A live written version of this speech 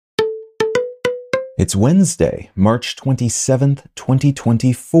It's Wednesday, March 27th,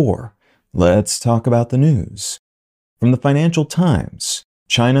 2024. Let's talk about the news. From the Financial Times,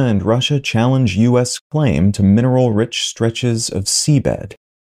 China and Russia challenge U.S. claim to mineral-rich stretches of seabed.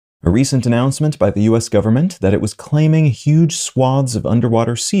 A recent announcement by the U.S. government that it was claiming huge swaths of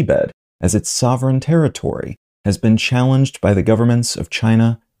underwater seabed as its sovereign territory has been challenged by the governments of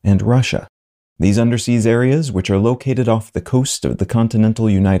China and Russia. These undersea areas, which are located off the coast of the continental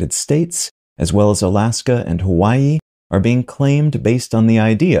United States, as well as Alaska and Hawaii, are being claimed based on the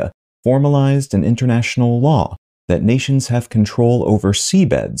idea, formalized in international law, that nations have control over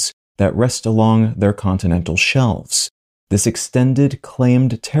seabeds that rest along their continental shelves. This extended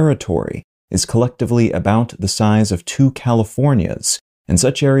claimed territory is collectively about the size of 2 Californias, and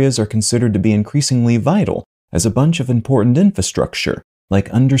such areas are considered to be increasingly vital as a bunch of important infrastructure, like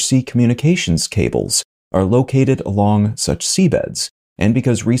undersea communications cables, are located along such seabeds, and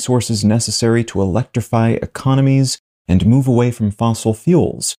because resources necessary to electrify economies and move away from fossil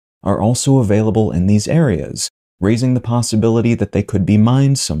fuels are also available in these areas, raising the possibility that they could be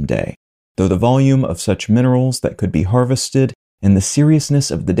mined someday, though the volume of such minerals that could be harvested and the seriousness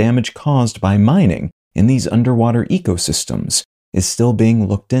of the damage caused by mining in these underwater ecosystems is still being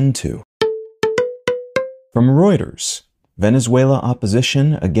looked into. From Reuters, Venezuela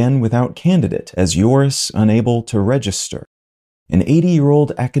opposition again without candidate as Lloris unable to register. An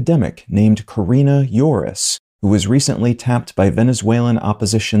 80-year-old academic named Corina Lloris, who was recently tapped by Venezuelan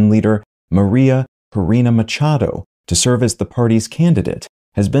opposition leader Maria Corina Machado to serve as the party's candidate,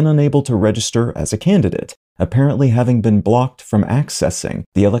 has been unable to register as a candidate, apparently having been blocked from accessing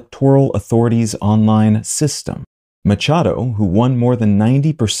the electoral authority's online system. Machado, who won more than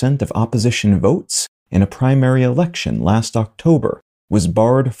 90% of opposition votes in a primary election last October, was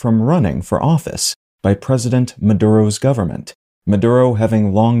barred from running for office by President Maduro's government, Maduro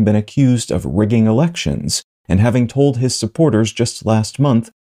having long been accused of rigging elections and having told his supporters just last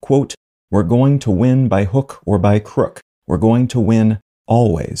month, quote, "We're going to win by hook or by crook. We're going to win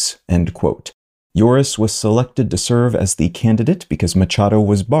always," end quote. Lloris was selected to serve as the candidate because Machado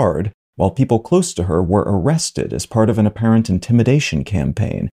was barred, while people close to her were arrested as part of an apparent intimidation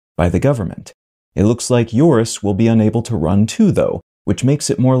campaign by the government. It looks like Lloris will be unable to run too, though, which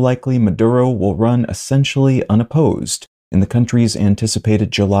makes it more likely Maduro will run essentially unopposed in the country's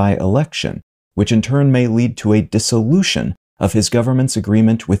anticipated July election, which in turn may lead to a dissolution of his government's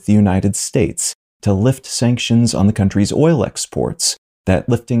agreement with the United States to lift sanctions on the country's oil exports, that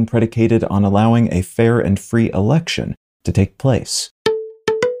lifting predicated on allowing a fair and free election to take place.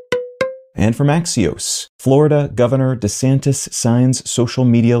 And from Axios, Florida Governor DeSantis signs social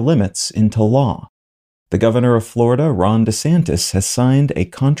media limits into law. The governor of Florida, Ron DeSantis, has signed a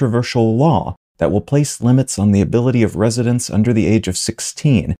controversial law that will place limits on the ability of residents under the age of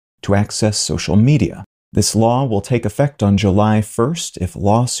 16 to access social media. This law will take effect on July 1st if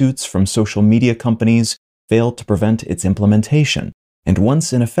lawsuits from social media companies fail to prevent its implementation, and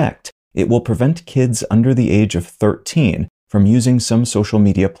once in effect, it will prevent kids under the age of 13 from using some social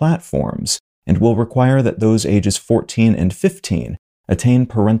media platforms, and will require that those ages 14 and 15 attain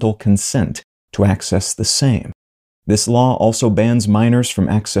parental consent to access the same. This law also bans minors from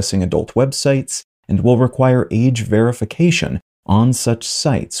accessing adult websites and will require age verification on such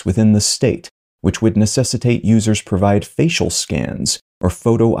sites within the state, which would necessitate users provide facial scans or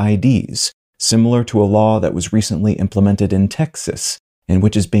photo IDs, similar to a law that was recently implemented in Texas, and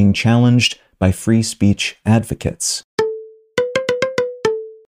which is being challenged by free speech advocates.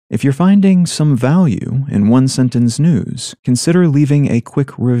 If you're finding some value in One Sentence News, consider leaving a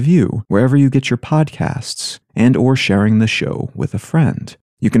quick review wherever you get your podcasts and/or sharing the show with a friend.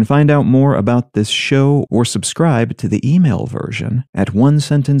 You can find out more about this show or subscribe to the email version at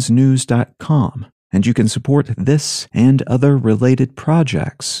onesentencenews.com, and you can support this and other related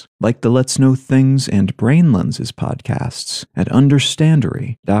projects like the Let's Know Things and Brain Lenses podcasts at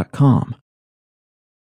understandery.com.